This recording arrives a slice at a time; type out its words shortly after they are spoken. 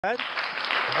Oh,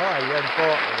 ayan po.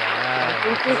 Ayan.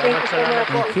 Thank you so Salamat much.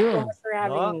 po. Thank you so much for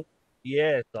having No? me.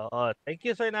 Yes, oo. Thank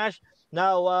you, Sir Nash.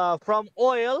 Now, from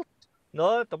oil,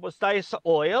 no? Tapos tayo sa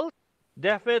oil.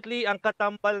 Definitely, ang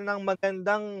katambal ng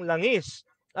magandang langis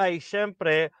ay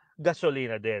siyempre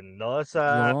gasolina din, no?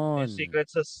 Sa yung Yun.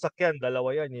 secret sa sasakyan,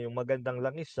 dalawa yan, yung magandang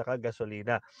langis saka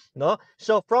gasolina, no?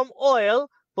 So, from oil,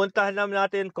 puntahan naman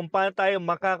natin kung paano tayo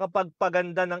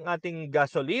makakapagpaganda ng ating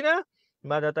gasolina,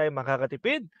 paano tayo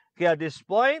makakatipid. Kaya at this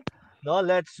point, no,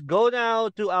 let's go now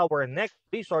to our next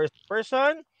resource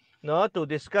person, no, to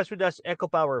discuss with us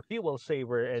EcoPower Fuel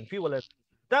Saver and Fuel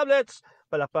Tablets.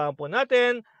 Palakpakan po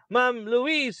natin, Ma'am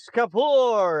Louise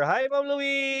Kapoor. Hi, Ma'am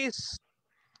Louise!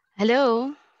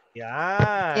 Hello.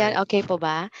 Yan. Yeah, okay po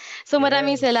ba? So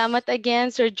maraming salamat Yes.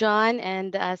 again, Sir John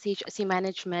and CHC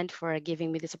Management for giving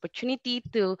me this opportunity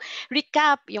to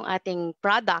recap yung ating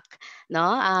product. No,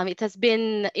 it has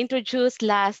been introduced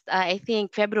last, I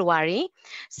think, February.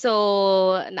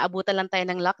 So naabutan lang tayo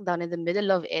ng lockdown in the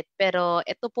middle of it. Pero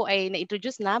ito po ay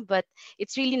na-introduce na, but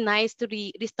it's really nice to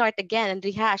restart again and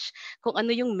rehash kung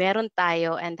ano yung meron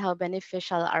tayo and how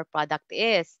beneficial our product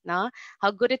is. No,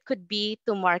 how good it could be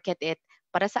to market it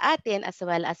para sa atin as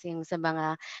well as yung sa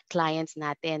mga clients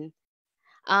natin.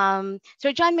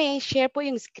 Sir John, may I share po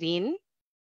yung screen?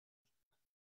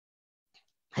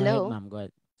 Go ahead, Hello? ma'am. Go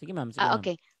ahead. Sige, ma'am. Sige, ma'am.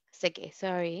 Okay. Sige,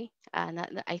 sorry.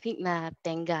 I think na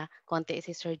tenga konti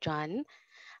si Sir John.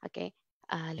 Okay.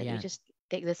 Let me Ayan. just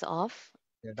take this off.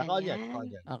 Naka-on yan.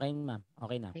 Ganyan. Okay, ma'am.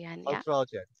 Okay na. Ayan, All yeah.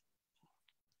 throughout yan.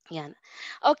 Yan.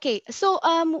 Okay, so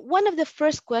one of the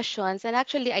first questions, and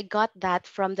actually I got that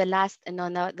from the last,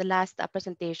 the last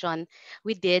presentation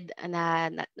we did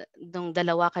nung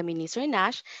dalawa kami ni Sir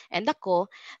Nash and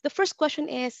ako. The first question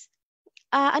is,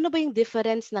 ano ba yung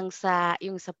difference ng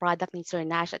yung sa product ni Sir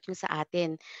Nash at yung sa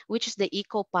atin, which is the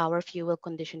Eco Power Fuel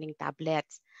Conditioning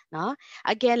Tablets. No?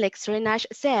 Again, like Sir Nash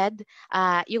said,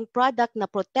 yung product na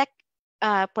Protect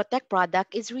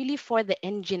product is really for the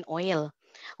engine oil.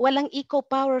 Walang Eco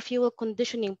Power Fuel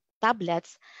Conditioning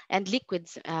tablets and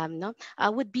liquids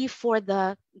would be for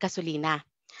the gasolina.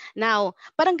 Now,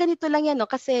 parang ganito lang yan, no?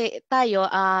 Kasi tayo,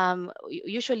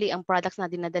 usually ang products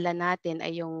na dinadala natin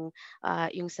ay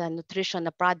yung sa nutrition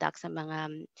na products, sa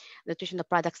mga nutrition na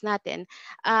products natin.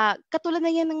 Katulad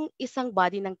na yan ng isang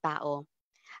body ng tao.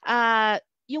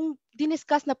 Yung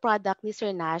diniscuss na product ni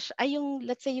Sir Nash ay yung,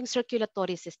 let's say, yung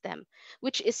circulatory system,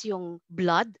 which is yung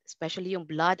blood, especially yung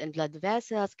blood and blood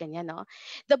vessels, ganyan, no?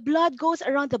 The blood goes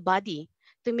around the body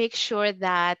to make sure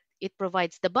that it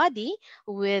provides the body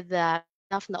with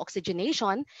enough na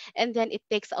oxygenation, and then it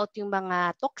takes out yung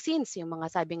mga toxins, yung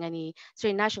mga sabi nga ni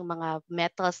Sir Nash, yung mga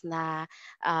metals na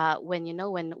when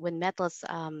metals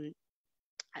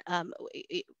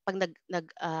pag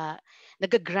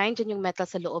nag-grind dyan yung metal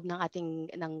sa loob ng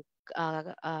ating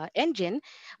engine,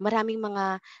 maraming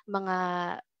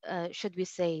mga should we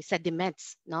say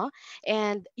sediments, no?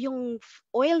 And yung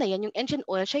oil na yan, yung engine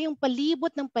oil, siya yung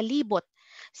palibot ng palibot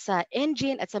sa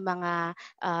engine at sa mga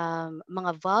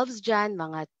valves dyan,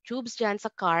 mga tubes dyan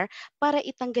sa car para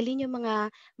itanggalin yung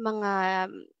mga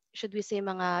should we say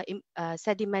mga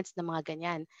sediments na mga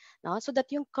ganyan, no? So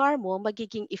that yung car mo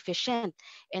magiging efficient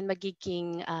and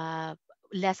magiging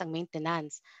less ang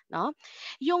maintenance, no?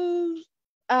 Yung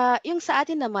sa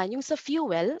atin naman, yung sa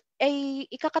fuel ay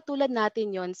ikakatulad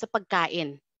natin yon sa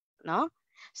pagkain, no?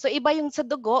 So iba yung sa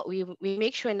dugo, we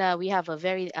make sure na we have a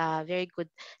very good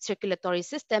circulatory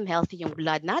system, healthy yung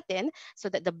blood natin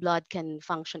so that the blood can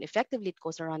function effectively. It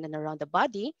goes around and around the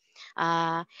body.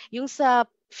 Yung sa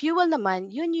fuel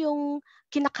naman, yun yung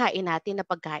kinakain natin na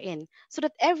pagkain. So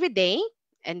that every day,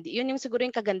 and yun yung siguro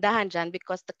yung kagandahan dyan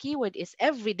because the keyword is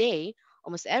every day,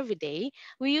 almost every day,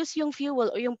 we use yung fuel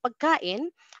or yung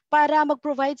pagkain para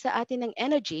mag-provide sa atin ng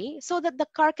energy so that the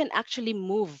car can actually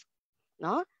move,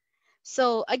 no?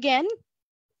 So again,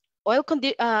 oil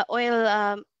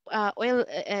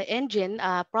engine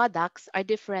products are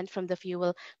different from the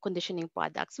fuel conditioning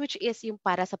products, which is yung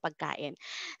para sa pagkain.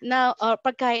 Now,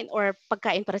 pagkain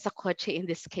para sa kotse in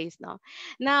this case, no.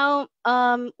 Now,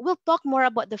 we'll talk more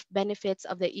about the benefits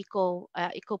of the Eco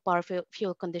Power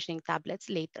Fuel Conditioning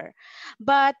tablets later,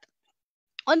 but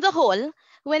on the whole,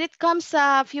 when it comes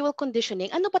sa fuel conditioning,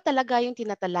 ano ba talaga yung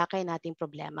tinatalakay nating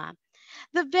problema?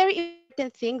 The very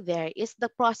important thing there is the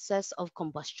process of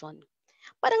combustion.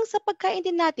 Parang sa pagkain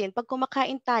din natin, pag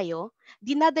kumakain tayo,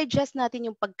 dinadigest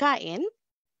natin yung pagkain,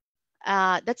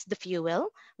 that's the fuel.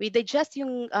 We digest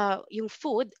yung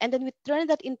food and then we turn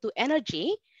that into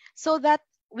energy so that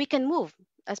we can move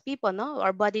as people, no?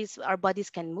 Our bodies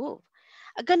can move.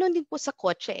 Ganon din po sa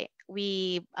kotse.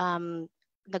 We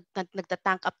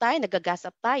nagtatank up tayo, nagagas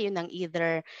up tayo ng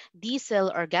either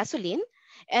diesel or gasoline,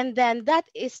 and then that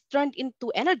is turned into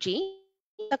energy.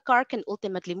 The car can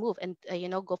ultimately move and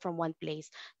go from one place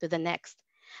to the next.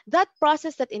 That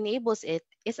process that enables it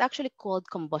is actually called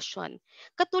combustion.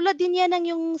 Katulad din yan ng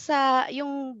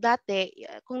yung dati,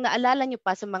 kung naalala nyo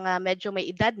pa sa mga medyo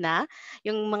may edad na,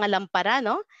 yung mga lampara,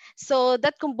 no? So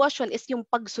that combustion is yung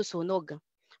pagsusunog.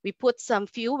 We put some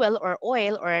fuel or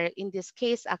oil, or in this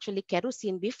case actually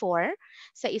kerosene before,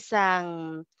 sa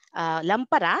isang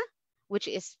lampara, which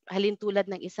is halintulad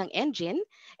ng isang engine,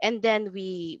 and then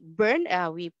we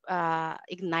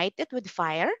ignite it with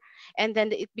fire, and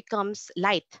then it becomes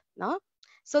light, no?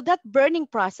 So that burning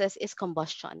process is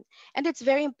combustion, and it's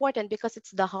very important because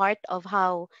it's the heart of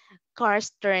how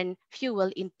cars turn fuel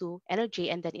into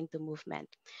energy and then into movement.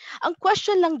 Ang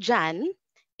question lang dyan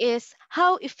is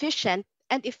how efficient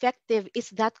and effective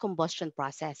is that combustion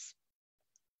process?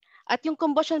 At yung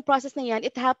combustion process na yan,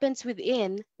 it happens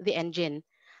within the engine.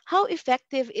 How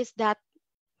effective is that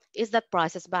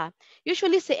process ba?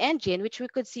 Usually sa engine, which we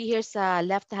could see here sa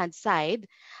left-hand side,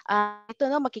 ito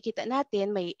no, makikita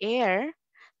natin may air,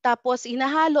 tapos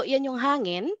hinahalo yan yung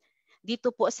hangin,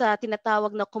 dito po sa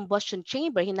tinatawag na combustion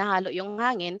chamber, hinahalo yung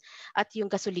hangin at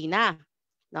yung gasolina.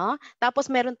 No?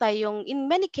 Tapos meron tayong, in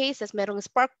many cases, merong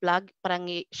spark plug, parang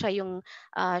siya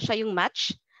yung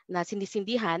match na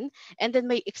sindisindihan, and then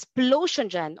may explosion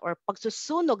dyan or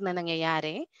pagsusunog na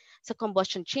nangyayari sa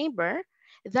combustion chamber.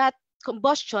 That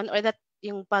combustion or that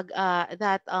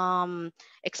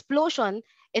explosion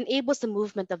enables the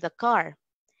movement of the car.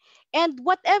 And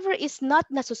whatever is not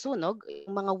nasusunog,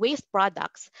 yung mga waste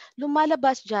products,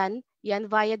 lumalabas dyan, yan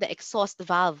via the exhaust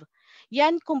valve.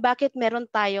 Yan kung bakit meron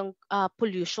tayong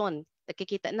pollution.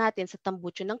 Nakikita natin sa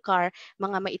tambucho ng car,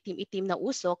 mga maitim-itim na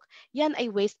usok, yan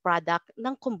ay waste product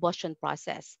ng combustion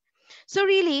process. So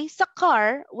really, sa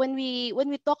car, when we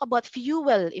talk about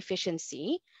fuel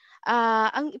efficiency,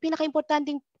 ang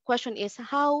pinaka-importanting question is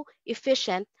how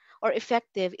efficient or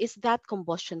effective is that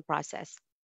combustion process?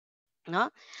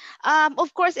 No? Of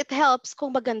course, it helps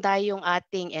kung maganda yung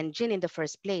ating engine in the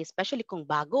first place, especially kung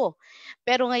bago.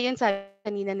 Pero ngayon, sabi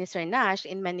kanina ni Sir Nash,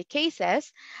 in many cases,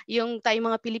 yung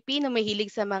tayong mga Pilipino mahilig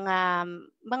sa mga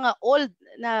old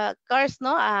na cars,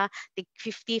 no? Tig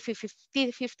 15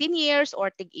 years or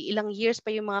tig ilang years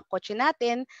pa yung mga kotse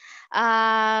natin.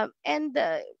 And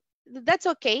that's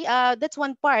okay. That's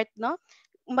one part, no?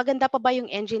 Maganda pa ba yung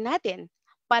engine natin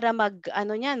para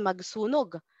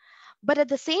magsunog? But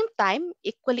at the same time,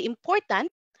 equally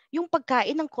important, yung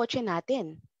pagkain ng kotse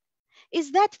natin. Is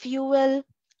that fuel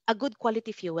a good quality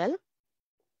fuel?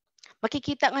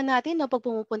 Makikita nga natin, no, pag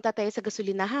pumupunta tayo sa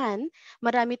gasolinahan,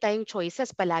 marami tayong choices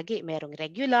palagi. Merong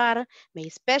regular, may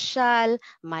special,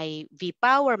 may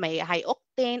V-Power, may high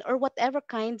octane, or whatever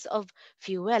kinds of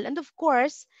fuel. And of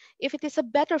course, if it is a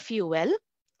better fuel,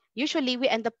 usually we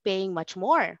end up paying much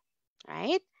more,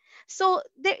 right? So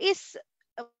there is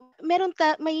merong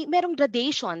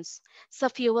gradations sa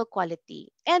fuel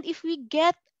quality. And if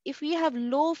we have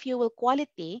low fuel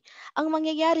quality, ang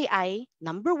mangyayari ay,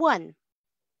 number one,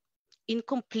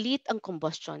 incomplete ang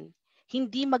combustion.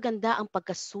 Hindi maganda ang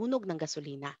pagkasunog ng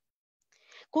gasolina.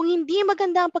 Kung hindi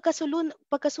maganda ang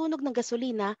pagkasunog ng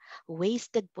gasolina,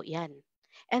 wasted po yan.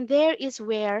 And there is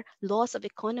where loss of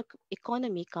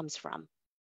economy comes from.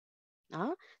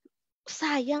 No?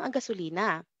 Sayang ang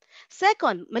gasolina.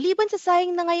 Second, maliban sa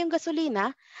sayang na ngayong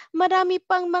gasolina, marami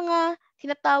pang mga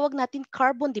tinatawag natin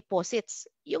carbon deposits.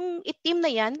 Yung itim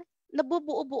na yan,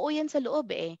 nabubuo-buo yan sa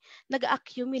loob eh.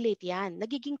 Nag-accumulate yan.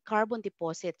 Nagiging carbon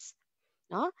deposits.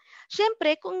 No?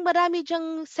 Siyempre, kung marami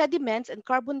dyang sediments and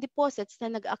carbon deposits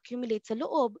na nag-accumulate sa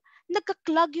loob,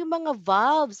 nagka-clog yung mga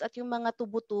valves at yung mga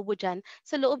tubo-tubo dyan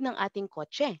sa loob ng ating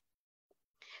kotse.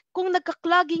 Kung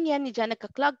nagka-clogging yan dyan,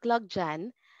 nagka-clog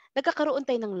dyan, nagkakaroon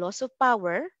tayo ng loss of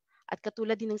power. At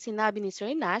katulad din ng sinabi ni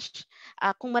Sir Nash,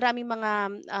 kung maraming mga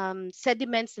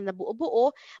sediments na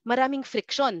nabuo-buo, maraming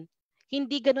friction.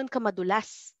 Hindi ganun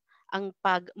kamadulas ang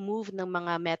pag-move ng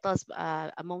mga metals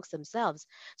amongst themselves.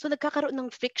 So nagkakaroon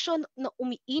ng friction na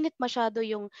umiinit masyado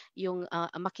yung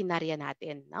makinarya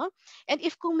natin. No? And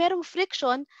if kung merong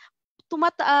friction,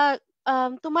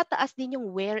 tumataas din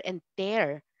yung wear and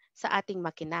tear sa ating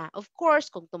makina. Of course,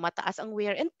 kung tumataas ang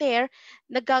wear and tear,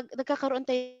 nagkakaroon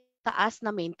tayo taas na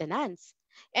maintenance.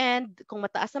 And kung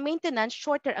mataas na maintenance,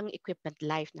 shorter ang equipment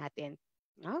life natin.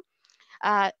 No?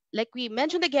 Like we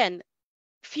mentioned again,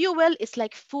 fuel is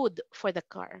like food for the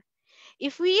car.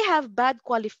 If we have bad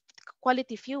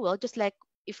quality fuel, just like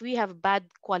if we have bad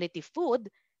quality food,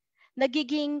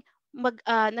 nagiging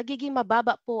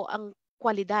mababa po ang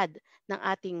kwalidad ng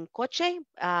ating kotse,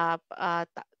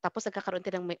 tapos nagkakaroon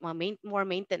din ng more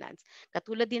maintenance.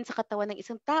 Katulad din sa katawan ng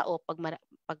isang tao, pag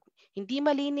hindi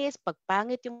malinis, pag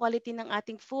pangit yung quality ng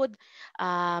ating food,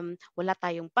 wala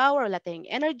tayong power, wala tayong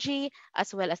energy,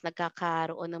 as well as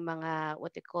nagkakaroon ng mga,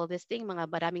 what you call this thing, mga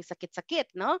maraming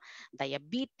sakit-sakit, no?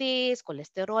 Diabetes,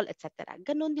 cholesterol, etc.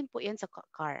 Ganon din po yan sa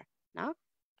car, no?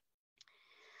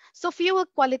 So fuel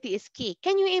quality is key.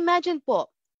 Can you imagine po,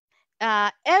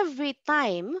 every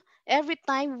time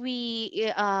we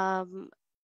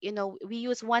we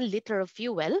use 1 liter of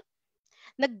fuel,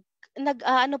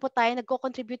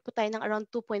 nagko-contribute po tayo ng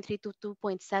around 2.3 to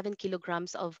 2.7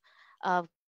 kilograms of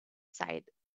side.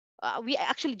 We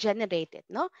actually generate it,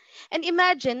 no? And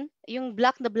imagine yung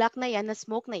black na yan, na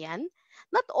smoke na yan,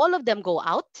 not all of them go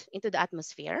out into the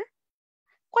atmosphere.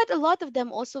 Quite a lot of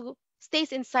them also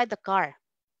stays inside the car.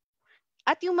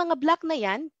 At yung mga black na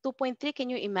yan, 2.3, can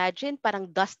you imagine? Parang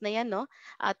dust na yan, no?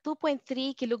 2.3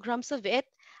 kilograms of it,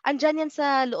 andyan yan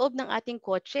sa loob ng ating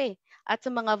kotse at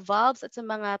sa mga valves at sa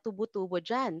mga tubo-tubo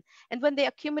dyan. And when they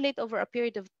accumulate over a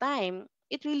period of time,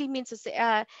 it really means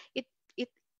it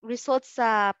results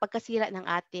sa pagkasira ng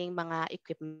ating mga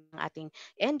equipment, ng ating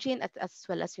engine at as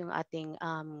well as yung ating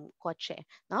kotse,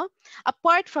 no?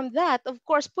 Apart from that, of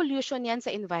course, pollution yan sa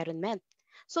environment.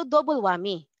 So double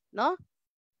whammy, no?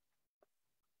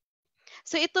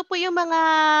 So ito po yung mga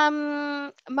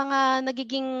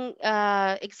nagiging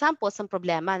examples ng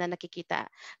problema na nakikita.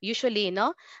 Usually,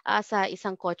 no, sa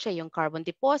isang kotse, yung carbon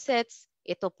deposits,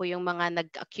 ito po yung mga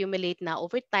nag-accumulate na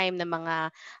over time na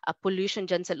mga pollution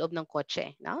dyan sa loob ng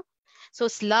kotse, no? So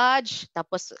sludge,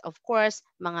 tapos of course,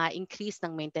 mga increase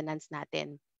ng maintenance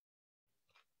natin.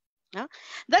 No?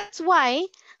 That's why,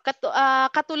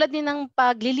 katulad din ng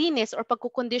paglilinis or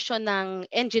pagkukondisyon ng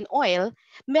engine oil,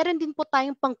 meron din po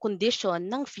tayong pang-condition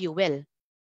ng fuel.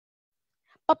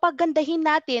 Papagandahin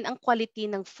natin ang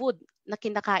quality ng food na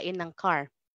kinakain ng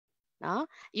car. No?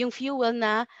 Yung fuel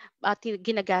na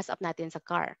ginagas up natin sa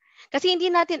car. Kasi hindi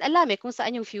natin alam kung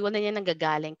saan yung fuel na yan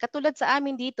nanggagaling. Katulad sa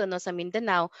amin dito, no, sa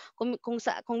Mindanao, kung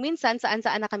minsan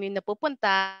saan-saan na kami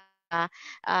napupunta,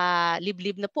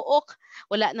 liblib na puok,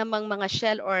 wala namang mga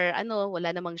shell or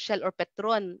wala namang shell or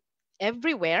petron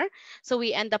everywhere. So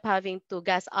we end up having to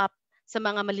gas up sa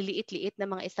mga maliliit-liit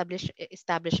na mga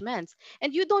establishments.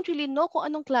 And you don't really know kung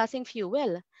anong klaseng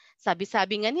fuel.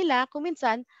 Sabi-sabi nga nila, kung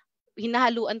minsan,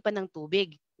 hinahaluan pa ng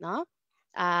tubig, no?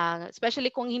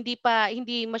 Especially kung hindi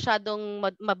masyadong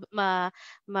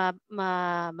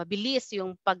mabilis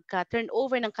yung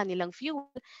pagka-turnover ng kanilang fuel.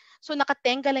 So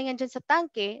nakatenga lang yan dyan sa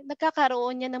tangke,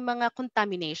 nagkakaroon yan ng mga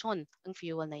contamination ang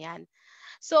fuel na yan.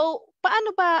 So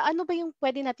ano ba yung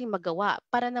pwede natin magawa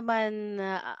para naman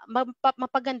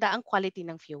mapaganda ang quality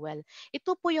ng fuel?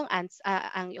 Ito po yung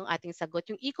ating sagot,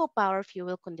 yung Eco Power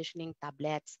Fuel Conditioning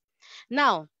Tablets.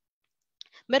 Now,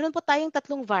 meron po tayong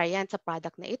 3 variant sa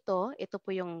product na ito. Ito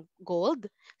po yung gold,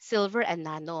 silver, and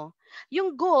nano.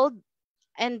 Yung gold,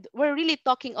 and we're really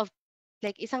talking of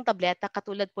like isang tableta,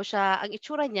 katulad po siya, ang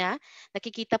itsura niya,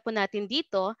 nakikita po natin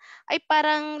dito, ay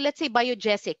parang, let's say,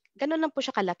 biogesic. Ganun lang po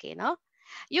siya kalaki, no?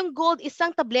 Yung gold,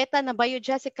 isang tableta na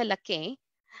biogesic kalaki,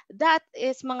 that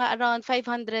is mga around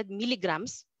 500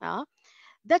 milligrams, no?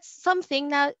 That's something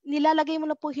na nilalagay mo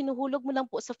na po, hinuhulog mo lang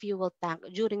po sa fuel tank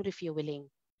during refueling.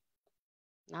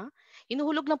 No?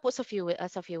 Hinuhulog lang po sa fuel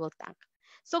tank.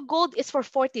 So gold is for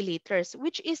 40 liters,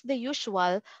 which is the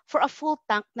usual for a full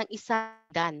tank ng isang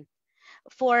sedan.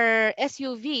 For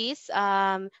SUVs,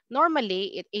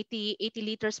 normally 80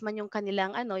 liters man yung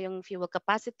kanilang yung fuel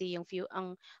capacity,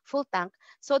 ang full tank,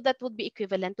 so that would be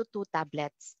equivalent to 2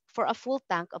 tablets for a full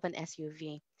tank of an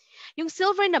SUV. Yung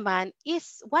silver naman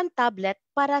is 1 tablet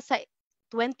para sa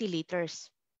 20 liters.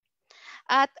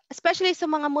 At especially sa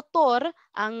mga motor,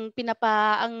 ang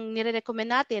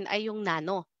nire-recommend natin ay yung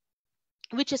nano,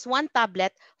 which is 1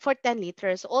 tablet for 10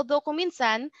 liters. Although kung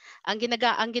minsan,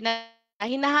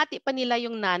 hinahati pa nila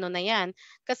yung nano na yan.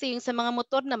 Kasi yung sa mga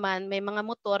motor naman, may mga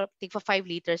motor, tigpa 5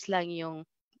 liters lang yung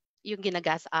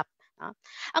ginagas up.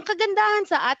 Ang kagandahan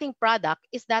sa ating product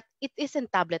is that it is in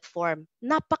tablet form.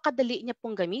 Napakadali niya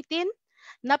pong gamitin,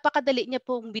 napakadali niya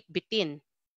pong bitbitin.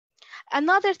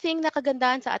 Another thing na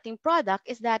kagandahan sa ating product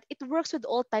is that it works with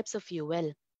all types of fuel.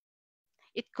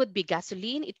 It could be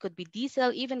gasoline, it could be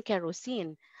diesel, even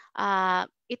kerosene.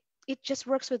 It just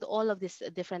works with all of these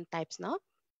different types, no?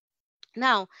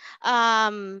 Now,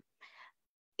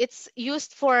 it's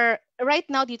used for right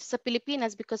now dito sa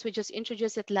Pilipinas, because we just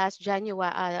introduced it last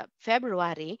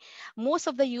February. Most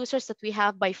of the users that we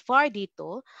have by far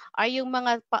dito are yung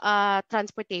mga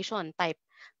transportation type.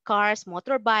 cars,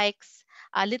 motorbikes,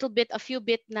 a few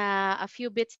bits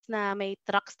na may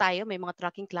trucks tayo, may mga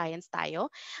trucking clients tayo.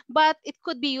 But it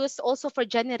could be used also for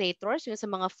generators, yung sa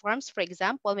mga farms for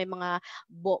example, may mga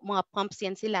pumps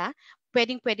yan sila.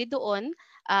 Pwedeng-pwede doon,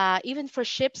 even for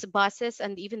ships, buses,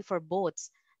 and even for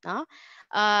boats. No?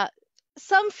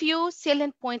 Some few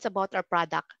salient points about our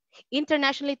product.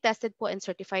 Internationally tested po and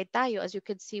certified tayo, as you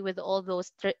could see with all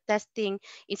those testing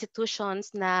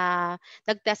institutions na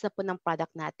nag-test na po ng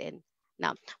product natin.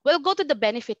 Now, we'll go to the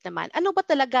benefit naman. Ano ba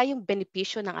talaga yung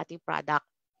benepisyo ng ating product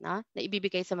na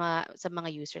ibibigay sa mga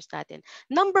users natin?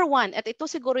 Number one, at ito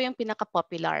siguro yung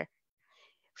pinaka-popular,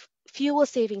 fuel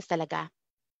savings talaga.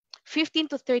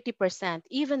 15 to 30%,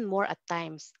 even more at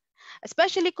times.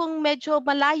 Especially kung medyo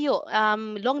malayo,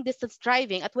 long distance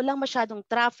driving at walang masyadong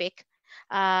traffic,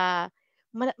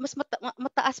 mas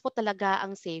mataas po talaga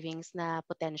ang savings na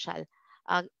potential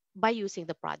by using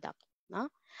the product. No?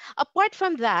 Apart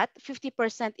from that,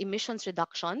 50% emissions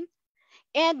reduction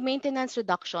and maintenance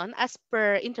reduction as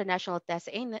per international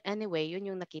tests. Anyway, yun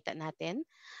yung nakita natin.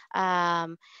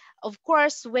 Of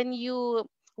course, when you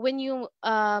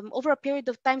over a period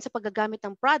of time sa paggagamit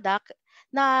ng product,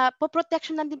 na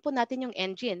po-protection lang din po natin yung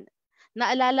engine.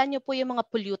 Naalala nyo po yung mga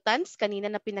pollutants kanina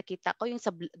na pinakita ko, yung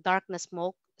sa dark na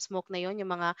smoke na yon,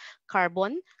 yung mga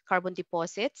carbon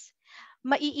deposits,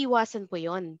 maiiwasan po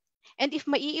yon. And if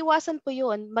maiiwasan po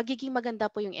yon, magiging maganda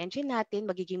po yung engine natin,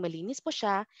 magiging malinis po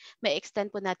siya, may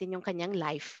extend po natin yung kanyang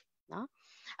life. No?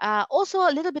 Also,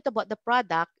 a little bit about the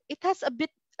product, it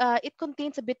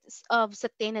contains a bit of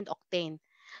cetane and octane.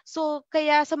 So,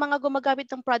 kaya sa mga gumagamit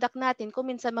ng product natin,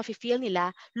 kung minsan mafe-feel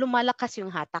nila, lumalakas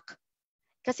yung hatak.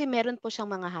 Kasi meron po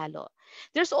siyang mga halo.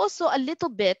 There's also a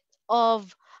little bit of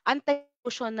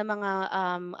anti-corrosion na mga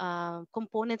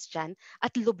components dyan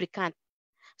at lubricant.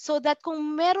 So that kung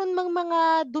meron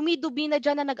mga dumi-dumi na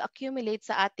dyan na nag-accumulate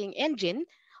sa ating engine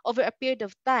over a period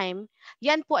of time,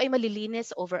 yan po ay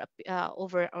malilinis over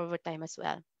time as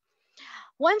well.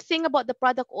 One thing about the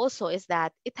product also is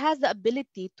that it has the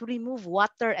ability to remove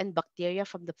water and bacteria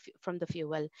from the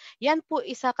fuel. Yan po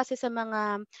isa kasi sa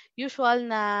mga usual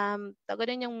na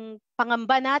yung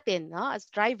pangamba natin, no, as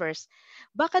drivers.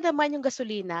 Baka naman yung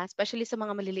gasolina, especially sa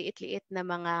mga maliliit-liit na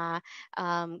mga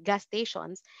gas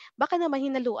stations, baka naman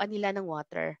hinaluan nila ng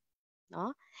water,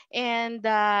 no? And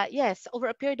yes, over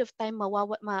a period of time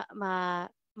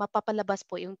mapapalabas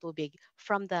po yung tubig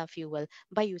from the fuel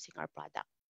by using our product.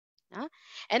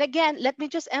 And again, let me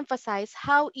just emphasize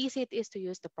how easy it is to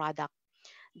use the product.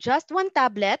 Just one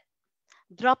tablet,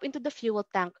 drop into the fuel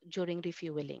tank during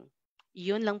refueling.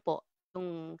 Yun lang po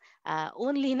yung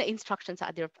only na instruction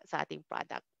sa ating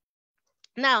product.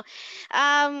 Now,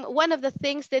 one of the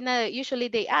things that usually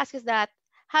they ask is that,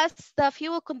 has the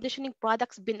fuel conditioning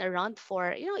products been around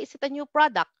for, is it a new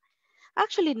product?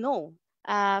 Actually, no.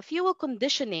 Fuel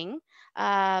conditioning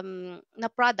na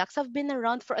products have been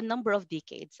around for a number of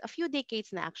decades, a few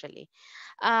decades na actually.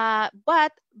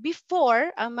 But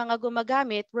before, ang mga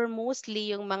gumagamit were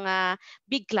mostly yung mga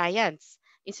big clients,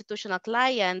 institutional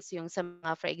clients, yung sa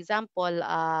mga, for example,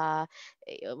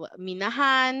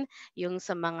 minahan, yung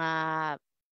sa mga,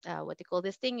 what you call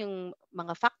this thing, yung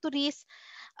mga factories,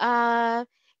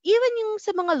 even yung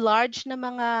sa mga large na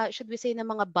mga, should we say, na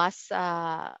mga bus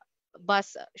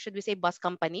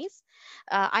companies.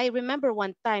 I remember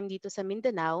one time dito sa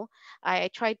Mindanao, I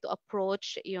tried to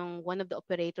approach yung one of the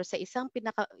operators sa isa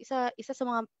sa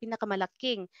mga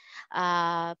pinakamalaking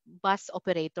bus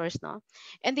operators, no?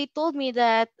 And they told me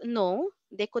that no,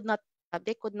 they could not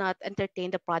entertain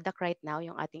the product right now,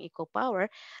 yung ating EcoPower,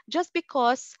 just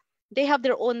because they have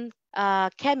their own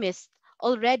chemist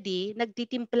already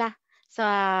nagtitimpla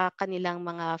sa kanilang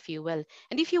mga fuel.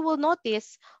 And if you will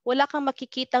notice, wala kang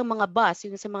makikitang mga bus,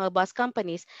 yung sa mga bus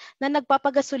companies, na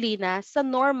nagpapagasolina sa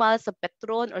normal, sa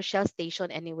Petron or Shell station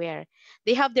anywhere.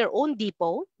 They have their own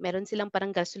depot. Meron silang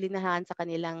parang gasolinahan sa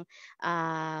kanilang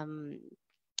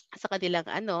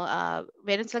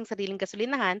meron silang sariling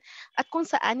gasolinahan at kung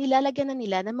saan nilalagyan na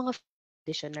nila ng mga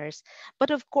conditioners.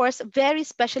 But of course, very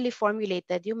specially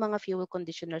formulated yung mga fuel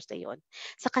conditioners na yun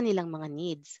sa kanilang mga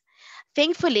needs.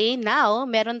 Thankfully, now,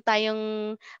 meron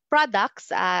tayong products,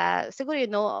 siguro,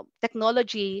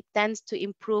 technology tends to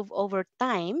improve over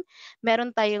time.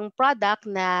 Meron tayong product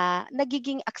na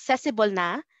nagiging accessible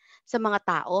na sa mga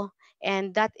tao.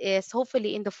 And that is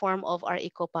hopefully in the form of our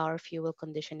EcoPower fuel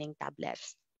conditioning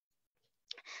tablets.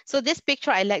 So this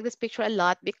picture, I like this picture a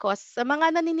lot because sa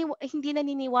mga hindi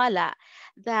naniniwala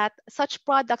that such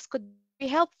products could be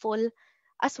helpful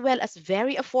as well as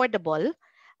very affordable,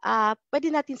 pwede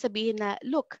natin sabihin na,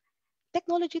 look,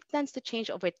 technology tends to change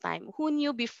over time. Who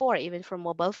knew before, even for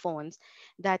mobile phones,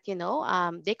 that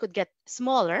they could get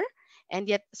smaller and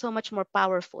yet so much more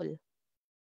powerful.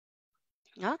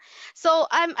 Yeah. So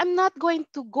I'm not going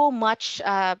to go much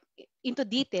into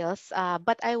details,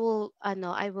 but I will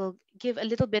give a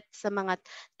little bit sa mga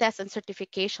tests and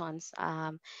certifications.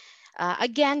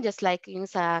 Again, just like yung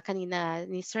sa kanina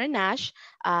ni Sir Nash,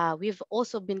 we have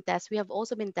also been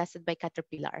tested by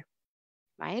Caterpillar,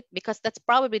 right? Because that's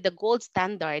probably the gold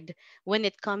standard when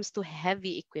it comes to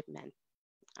heavy equipment.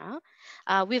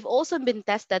 We've also been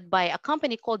tested by a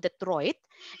company called Detroit,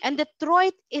 and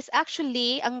Detroit is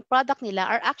actually, ang product nila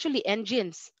are actually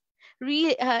engines.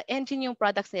 Engine yung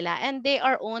products nila, and they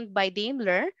are owned by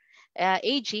Daimler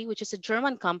AG, which is a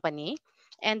German company,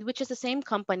 and which is the same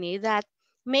company that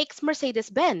makes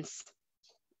Mercedes-Benz.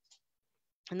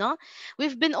 No?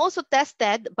 We've been also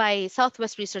tested by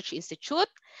Southwest Research Institute.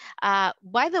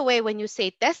 By the way, when you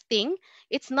say testing,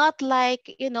 it's not like,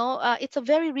 it's a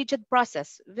very rigid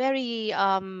process, very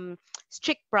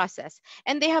strict process.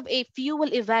 And they have a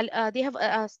they have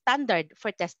a standard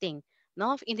for testing.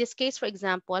 No? In this case, for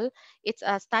example, it's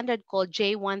a standard called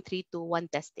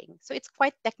J1321 testing. So it's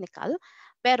quite technical,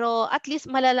 pero at least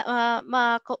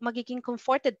magiging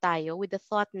comforted tayo with the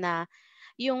thought na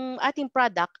yung ating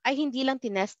product ay hindi lang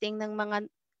tinesting ng mga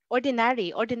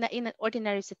in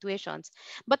ordinary situations,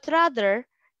 but rather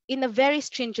in a very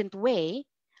stringent way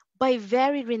by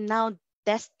very renowned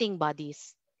testing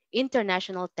bodies,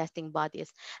 international testing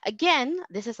bodies. Again,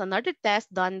 this is another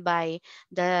test done by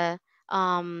the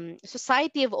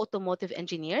Society of Automotive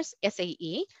Engineers,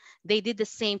 SAE. They did the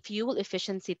same fuel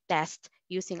efficiency test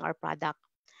using our product.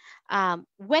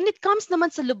 When it comes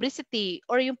naman sa lubricity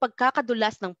or yung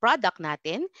pagkakadulas ng product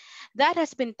natin, that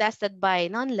has been tested by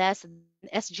none less than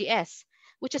SGS,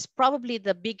 which is probably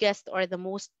the biggest or the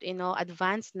most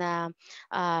advanced na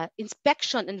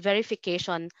inspection and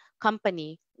verification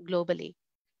company globally.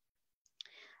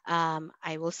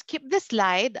 I will skip this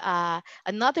slide.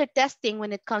 Another testing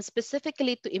when it comes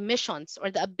specifically to emissions or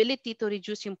the ability to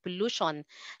reduce yung pollution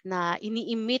na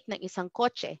ini-emit ng isang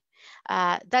kotse.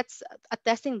 That's a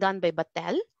testing done by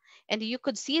Battelle. And you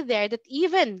could see there that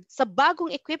even sa bagong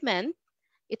equipment,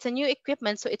 it's a new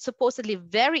equipment, so it's supposedly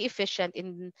very efficient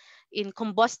in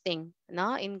combusting,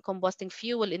 in combusting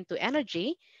fuel into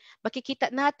energy.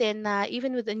 Makikita natin na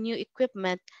even with the new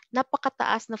equipment,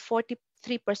 napakataas na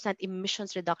 43%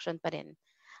 emissions reduction pa rin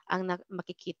ang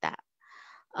makikita.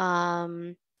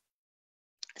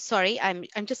 Sorry, I'm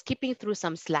just skipping through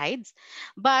some slides,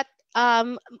 but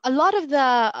a lot of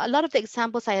the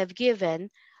examples I have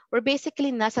given were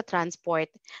basically nasa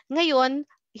transport. Ngayon,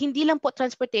 hindi lang po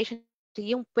transportation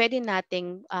yung pwede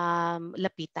nating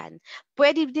lapitan.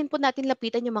 Pwede din po natin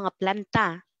lapitan yung mga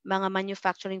planta, mga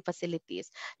manufacturing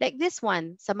facilities. Like this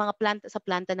one, sa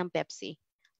planta ng Pepsi.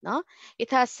 No?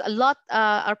 It has a lot,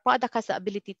 our product has the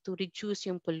ability to reduce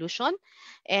yung pollution,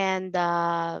 and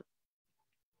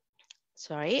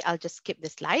sorry, I'll just skip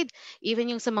this slide. Even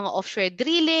yung sa mga offshore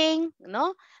drilling,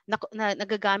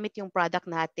 nagagamit yung product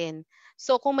natin.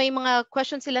 So kung may mga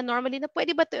questions sila normally na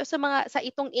pwede ba ito sa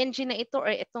itong engine na ito or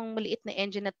itong maliit na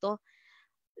engine na to,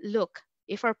 look,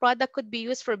 if our product could be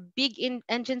used for big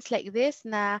engines like this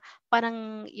na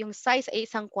parang yung size ay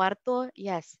isang kwarto,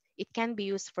 yes, it can be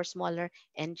used for smaller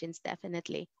engines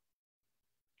definitely.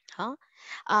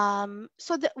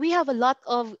 So we have a lot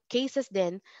of cases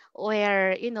then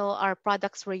where our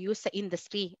products were used sa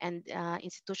industry and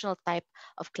institutional type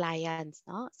of clients,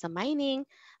 sa mining,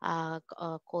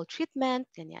 coal treatment,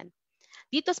 ganyan.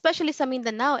 Dito especially sa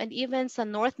Mindanao and even sa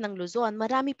north ng Luzon,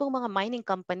 marami pong mga mining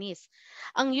companies.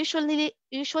 Ang usual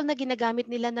na ginagamit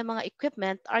nila ng mga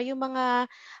equipment are yung mga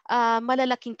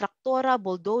malalaking traktora,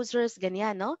 bulldozers,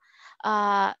 ganyan, no?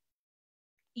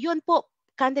 Yun po,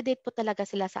 candidate po talaga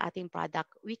sila sa ating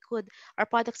product. Our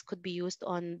products could be used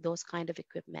on those kind of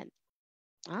equipment.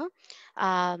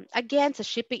 Again, sa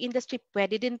shipping industry,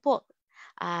 pwede din po.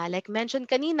 Like mentioned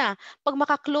kanina, pag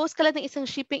makaklose ka lang ng isang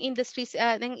shipping industry,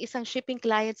 ng isang shipping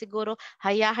client siguro,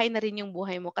 hayahay na rin yung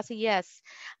buhay mo. Kasi yes,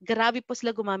 grabe po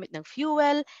sila gumamit ng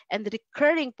fuel and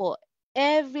recurring po.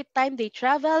 Every time they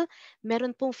travel,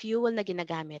 meron pong fuel na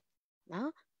ginagamit.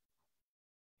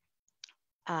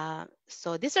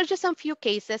 So these are just some few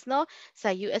cases, no? Sa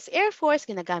US Air Force,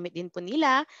 ginagamit din po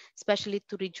nila, especially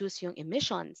to reduce yung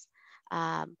emissions.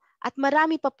 At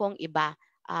marami pa pong iba.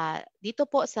 Dito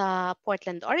po sa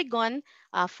Portland, Oregon,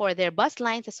 for their bus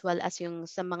lines as well as yung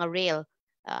sa mga rail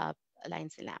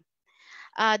lines nila.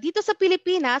 Dito sa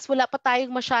Pilipinas, wala pa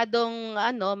tayong masyadong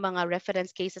mga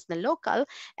reference cases na local,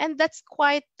 and that's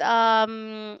quite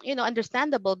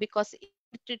understandable because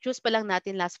choose pa lang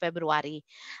natin last February.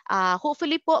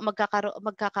 Hopefully po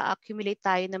magkaka-accumulate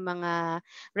tayo ng mga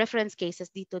reference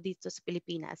cases dito sa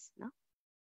Pilipinas, no?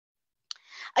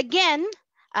 Again,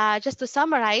 just to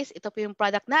summarize, ito po yung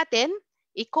product natin,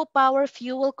 Eco-Power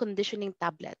Fuel Conditioning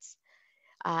Tablets.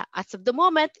 As of the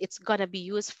moment, it's gonna be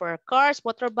used for cars,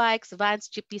 motorbikes, vans,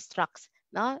 jeepneys, trucks,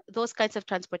 no? Those kinds of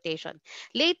transportation.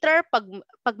 Later, pag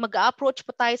mag-approach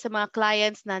po tayo sa mga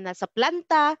clients na nasa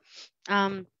planta,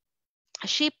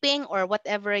 shipping or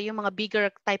whatever, yung mga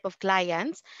bigger type of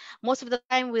clients, most of the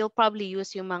time we'll probably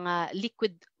use yung mga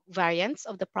liquid variants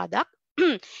of the product.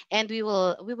 And we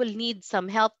will need some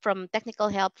help technical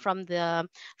help from the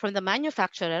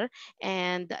manufacturer.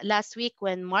 And last week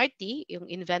when Marty, yung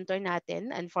inventor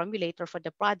natin and formulator for the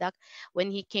product,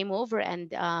 when he came over and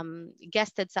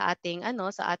guested sa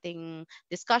ating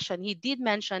discussion, he did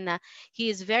mention na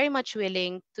he is very much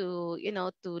willing to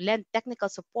lend technical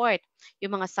support.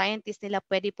 Yung mga scientists nila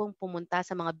pwede pong pumunta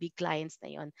sa mga big clients na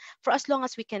yon, for as long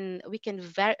as we can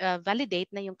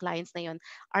validate na yung clients na yon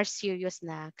are serious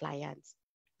na clients.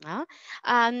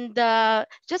 And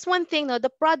just one thing, no,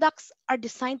 the products are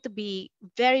designed to be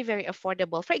very, very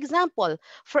affordable. For example,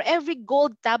 for every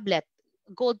gold tablet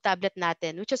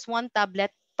natin, which is one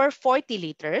tablet per 40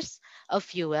 liters of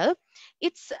fuel,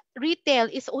 its retail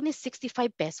is only 65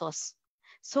 pesos.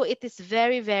 So it is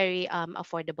very, very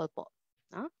affordable po.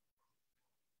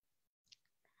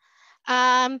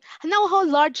 Now, how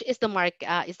large is the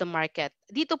market?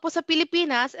 Dito po sa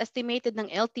Pilipinas, estimated ng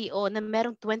LTO na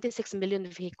merong 26 million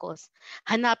vehicles.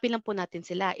 Hanapin lang po natin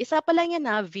sila. Isa pa lang yan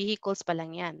vehicles pa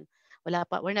lang yan. Wala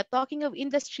pa. We're not talking of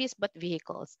industries but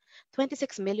vehicles.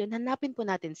 26 million, hanapin po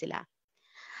natin sila.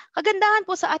 Kagandahan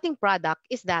po sa ating product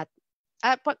is that,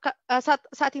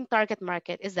 sa ating target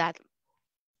market is that,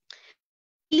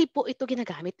 hindi po ito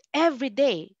ginagamit every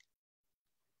day.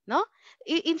 No?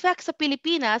 In fact, sa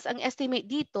Pilipinas, ang estimate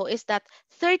dito is that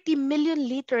 30 million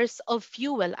liters of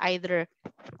fuel, either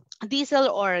diesel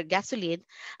or gasoline,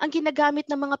 ang ginagamit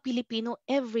ng mga Pilipino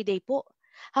everyday po.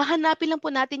 Hahanapin lang po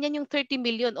natin yan yung 30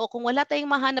 million. O kung wala tayong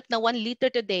mahanap na 1 liter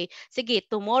today, sige,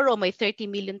 tomorrow may 30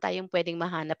 million tayong pwedeng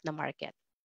mahanap na market.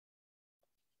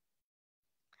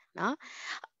 No?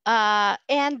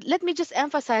 And let me just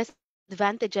emphasize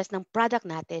advantages ng product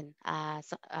natin.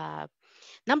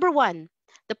 Number one,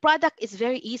 the product is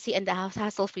very easy and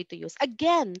hassle-free to use.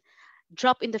 Again,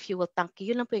 drop in the fuel tank.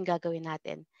 Yun lang po yung gagawin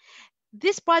natin.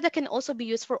 This product can also be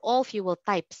used for all fuel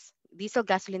types, diesel,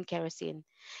 gasoline, kerosene.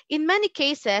 In many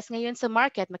cases, ngayon sa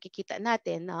market, makikita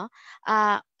natin,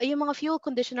 yung mga fuel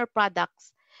conditioner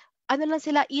products, ano lang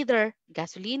sila, either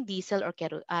gasoline, diesel, or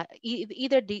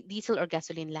either diesel or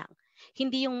gasoline lang.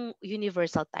 Hindi yung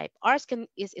universal type. Ours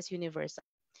is universal.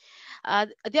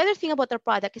 The other thing about our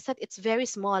product is that it's very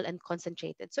small and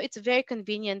concentrated. So it's very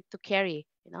convenient to carry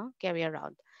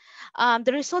around.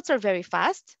 The results are very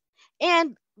fast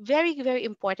and very, very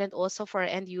important also for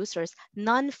end users,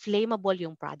 non-flammable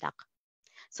yung product.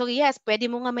 So yes, pwede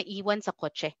mo nga maiwan sa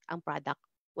kotse ang product.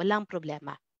 Walang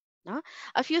problema. No?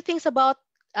 A few things about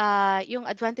yung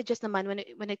advantages naman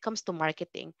when it comes to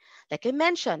marketing. Like I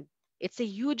mentioned, it's a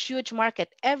huge, huge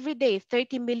market. Every day,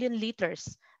 30 million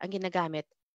liters ang ginagamit.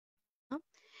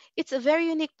 It's a very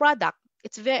unique product.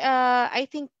 It's very, I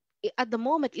think at the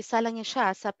moment, isa lang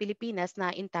siya sa Pilipinas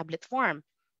na in tablet form.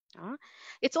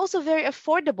 It's also very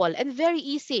affordable and very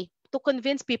easy to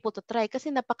convince people to try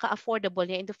kasi napaka-affordable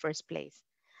niya in the first place.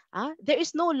 There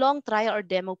is no long trial or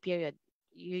demo period.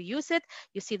 You use it,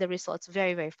 you see the results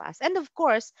very, very fast. And of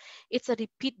course, it's a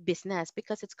repeat business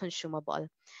because it's consumable.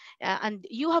 And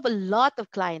you have a lot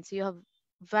of clients. You have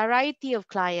variety of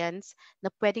clients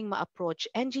na pwedeng ma-approach,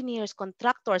 engineers,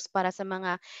 contractors para sa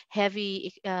mga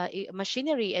heavy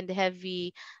machinery and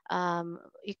heavy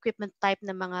equipment type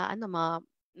na mga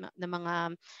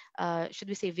should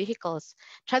we say vehicles,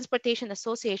 transportation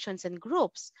associations and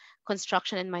groups,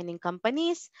 construction and mining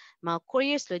companies, mga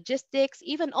couriers, logistics,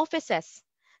 even offices.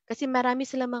 Kasi marami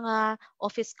sila mga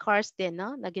office cars din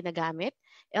na ginagamit.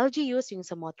 LGUs yung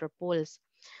sa motor pools.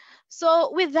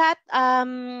 So with that,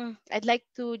 I'd like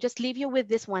to just leave you with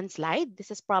this one slide.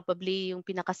 This is probably yung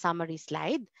pinaka-summary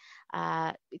slide.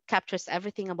 It captures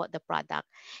everything about the product.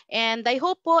 And I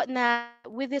hope po na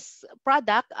with this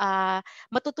product,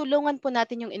 matutulungan po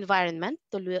natin yung environment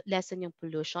to lessen yung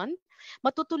pollution.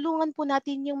 Matutulungan po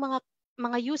natin yung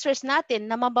mga users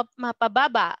natin na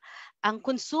mapababa ang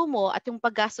konsumo at yung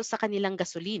paggastos sa kanilang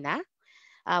gasolina.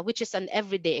 Which is an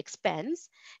everyday expense.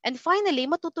 And finally,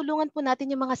 matutulungan po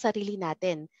natin yung mga sarili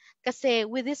natin. Kasi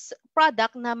with this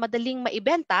product na madaling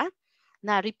maibenta,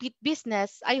 na repeat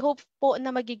business, I hope po na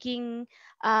magiging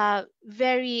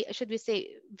very, should we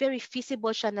say, very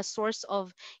feasible siya na source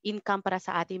of income para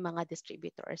sa ating mga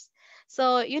distributors.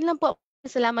 So, yun lang po.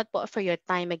 Salamat po for your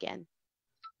time again.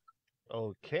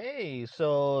 Okay,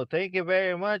 so thank you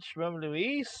very much, Ma'am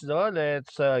Luis. No,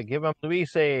 let's give Ma'am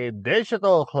Luis a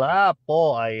digital clap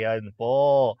po. Ayan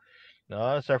po.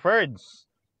 No, Sir Ferds.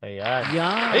 Ayan.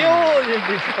 Yan. Ayun, yung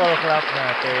digital clap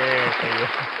natin.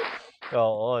 Ayun.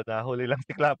 Oo, nahuli lang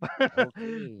si clap.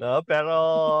 Okay. No, pero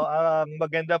ang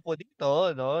maganda po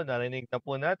dito, no, narinig na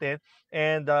po natin.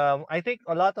 And I think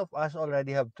a lot of us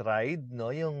already have tried,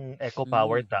 no, yung Eco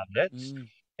Power Mm. tablets Mm.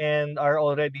 and are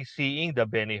already seeing the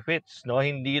benefits, no?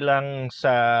 Hindi lang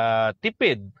sa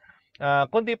tipid,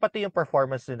 kundi pati yung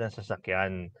performance din ng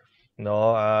sasakyan,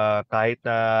 no? Kahit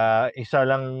na isa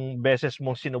lang beses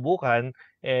mong sinubukan,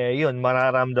 yun,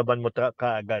 mararamdaman mo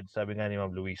kaagad, sabi nga ni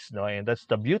Ma'am Luis, no? And that's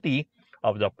the beauty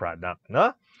of the product,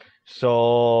 no?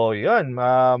 So, yun,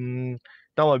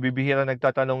 tama, bibihira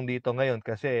nagtatanong dito ngayon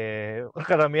kasi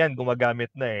karamihan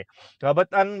gumagamit na eh.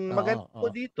 But ang maganda Oo, po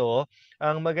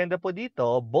oo.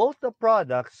 dito, both the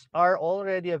products are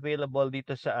already available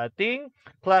dito sa ating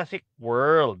Classic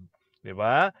World. 'Di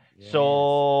ba? Yes. So,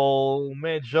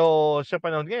 medyo sa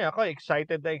panahon ngayon, ako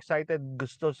excited na excited.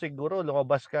 Gusto siguro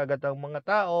lumabas kaagad ang mga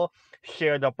tao,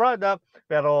 share the product.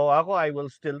 Pero ako, I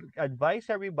will still advise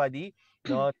everybody,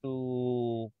 no, to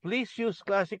please use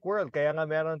Classic World. Kaya nga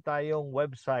meron tayong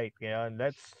website. Kaya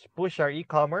let's push our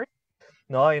e-commerce.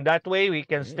 No, in that way, we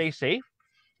can stay Yes. safe.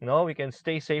 No, we can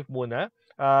stay safe muna.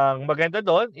 Ang maganda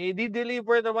doon,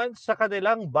 i-deliver naman sa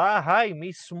kanilang bahay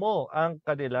mismo ang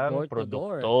kanilang Door to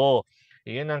door. produkto.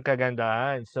 Iyon ang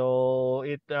kagandahan. So,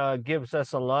 it gives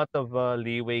us a lot of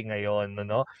leeway ngayon,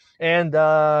 no? And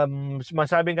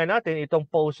masabi nga natin itong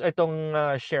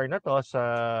share na to sa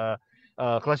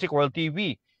Classic World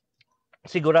TV.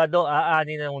 Sigurado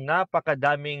aani ng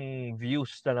napakadaming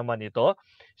views na naman ito.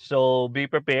 So be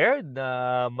prepared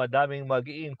na madaming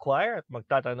mag-i-inquire at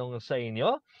magtatanong sa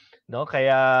inyo, no?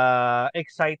 Kaya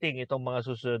exciting itong mga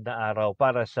susunod na araw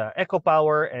para sa Eco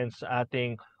Power and sa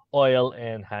ating oil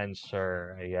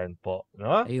enhancer. Ayan po,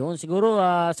 no? Ayun, siguro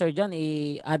Sir John,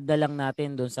 i-add na lang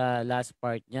natin doon sa last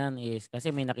part niyan is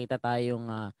kasi may nakita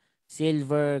tayong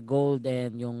silver, gold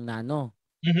and yung nano.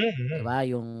 Mhm. 'Di ba?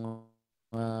 Yung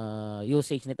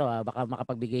usage nito baka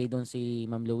makapagbigay doon si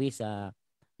Ma'am Luis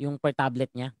yung per tablet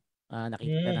niya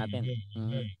nakikita natin.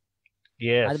 Mhm.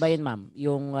 Ano ba Yes. yun, Ma'am?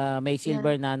 Yung may Yeah.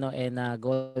 silver, nano and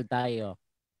gold tayo.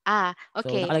 So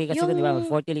Okay. nakalagay kasi doon, di ba?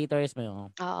 Yung 40 liters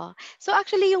mo. Oo. So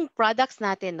actually yung products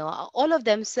natin, no, all of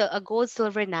them, gold,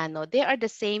 silver, nano, they are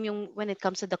the same yung when it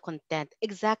comes to the content.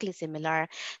 Exactly similar.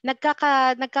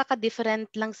 Nagkaka-different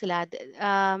lang sila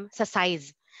sa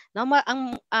size. No,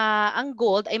 ang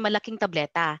gold ay malaking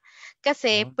tableta.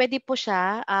 Kasi No? pwede po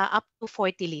siya up to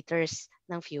 40 liters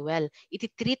ng fuel.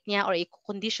 Iti-treat niya or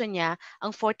i-condition niya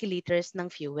ang 40 liters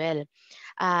ng fuel.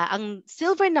 Ang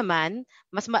silver naman,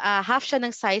 half siya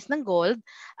ng size ng gold.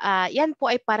 Yan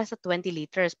po ay para sa 20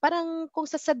 liters. Parang kung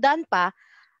sa sedan pa,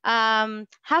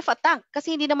 half a tank.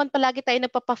 Kasi hindi naman palagi tayo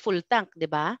nagpapa-full tank, di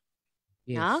ba?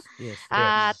 No? Yes.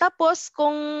 Yes. Tapos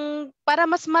kung para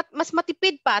mas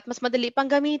matipid pa at mas madali pang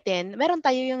gamitin, meron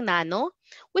tayo yung nano,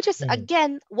 which is Mhm.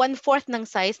 again 1/4 ng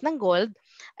size ng gold,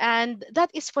 and that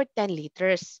is for 10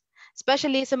 liters.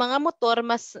 Especially sa mga motor,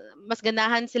 mas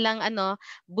ganahan silang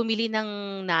bumili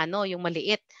ng nano, yung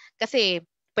maliit. Kasi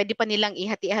pwede pa nilang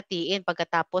ihati-hatiin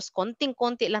pagkatapos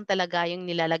konting-konti lang talaga yung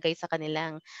nilalagay sa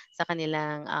kanilang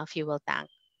fuel tank.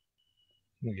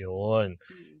 Yun.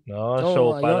 Mm. No,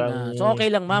 so So ayun, parang so okay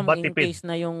lang, Ma'am, in matipid. case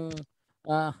na yung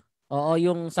oo,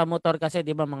 yung sa motor kasi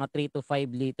 'di ba mga 3 to 5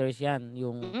 liters 'yan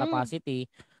yung Mm. capacity.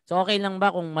 So okay lang ba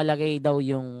kung malagay daw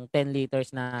yung 10 liters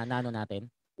na nano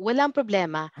natin? Walang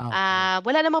problema. Okay.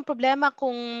 Wala namang problema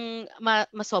kung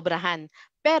masobrahan.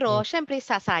 Pero Mm. syempre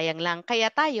sasayang lang. Kaya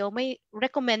tayo may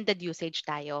recommended usage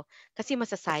tayo kasi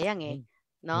masasayang Yun.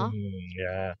 no?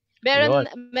 Yeah. Yun.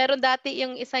 Meron dati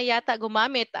yung isa yata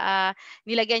gumamit,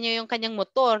 nilagyan niya yung kanyang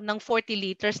motor ng 40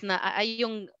 liters na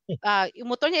yung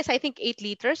motor niya is I think 8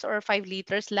 liters or 5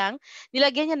 liters lang.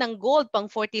 Nilagyan niya ng gold pang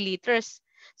 40 liters.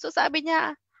 So sabi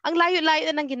niya, ang layo-layo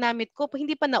na ng ginamit ko,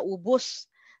 hindi pa naubos.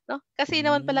 No? Kasi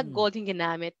naman pala Mm. gold yung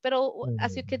ginamit. Pero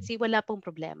as you can Mhm. see, wala pong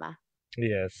problema.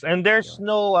 Yes. And there's Yun.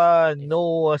 no Yes. no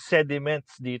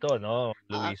sediments dito, no, Oo.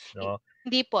 Luis, no?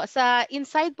 Hindi po. Sa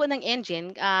inside po ng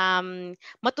engine,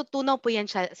 matutunaw po yan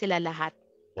sila lahat.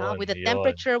 No? With the Yun.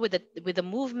 temperature, with the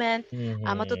movement,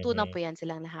 matutunaw Mhm. po yan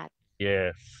silang lahat.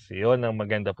 Yes, yun ang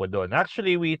maganda po doon.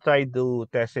 Actually, we tried to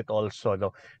test it also,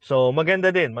 no? So, maganda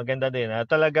din, maganda din.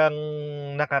 Talagang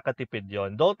nakakatipid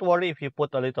yon. Don't worry if you put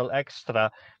a little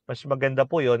extra, mas maganda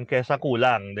po yon kesa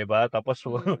kulang, di ba? Tapos,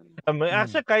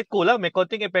 actually, kahit kulang, may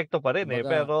konting epekto pa rin eh.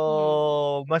 Kumbaga, Pero,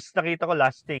 mas nakita ko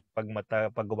lasting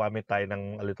pag gumamit tayo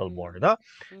ng a little more, no?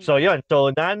 So, yun.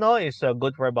 So, nano is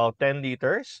good for about 10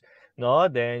 liters. No,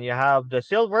 then you have the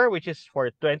silver, which is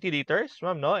for 20 liters,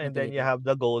 ma'am, no? And 20 then you liters. have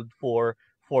the gold for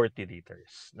 40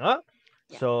 liters, no?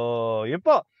 Yeah. So, yun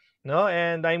po. No,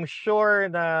 and I'm sure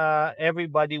na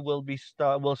everybody will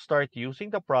start using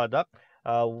the product.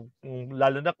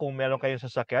 Lalo na kung meron kayong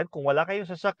sasakyan. Kung wala kayong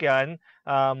sasakyan,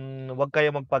 wag kayo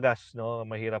magpagas, no?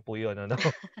 Mahirap po 'yun, ano?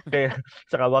 Kaya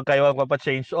saka wag kayo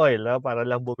magpapa-change oil, no? Para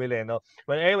lang bumili, no?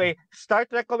 But anyway,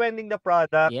 start recommending the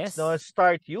products, no? Yes.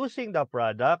 Start using the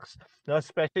products, no?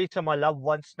 Especially sa mga loved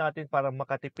ones natin para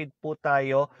makatipid po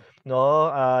tayo, no?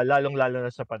 Lalong-lalo na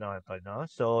sa panahon to, no?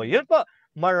 So, 'yun po.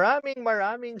 Maraming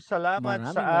salamat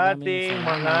sa Maraming ating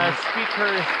mga salamat.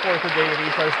 speakers for today,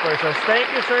 resource persons. Thank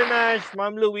you, Sir Nash,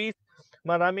 Ma'am Louise.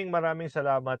 Maraming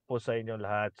salamat po sa inyo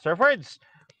lahat. Sir Ferds,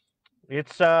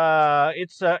 it's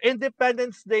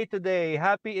Independence Day today.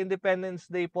 Happy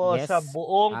Independence Day po sa Yes.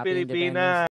 buong Happy Independence Pilipinas.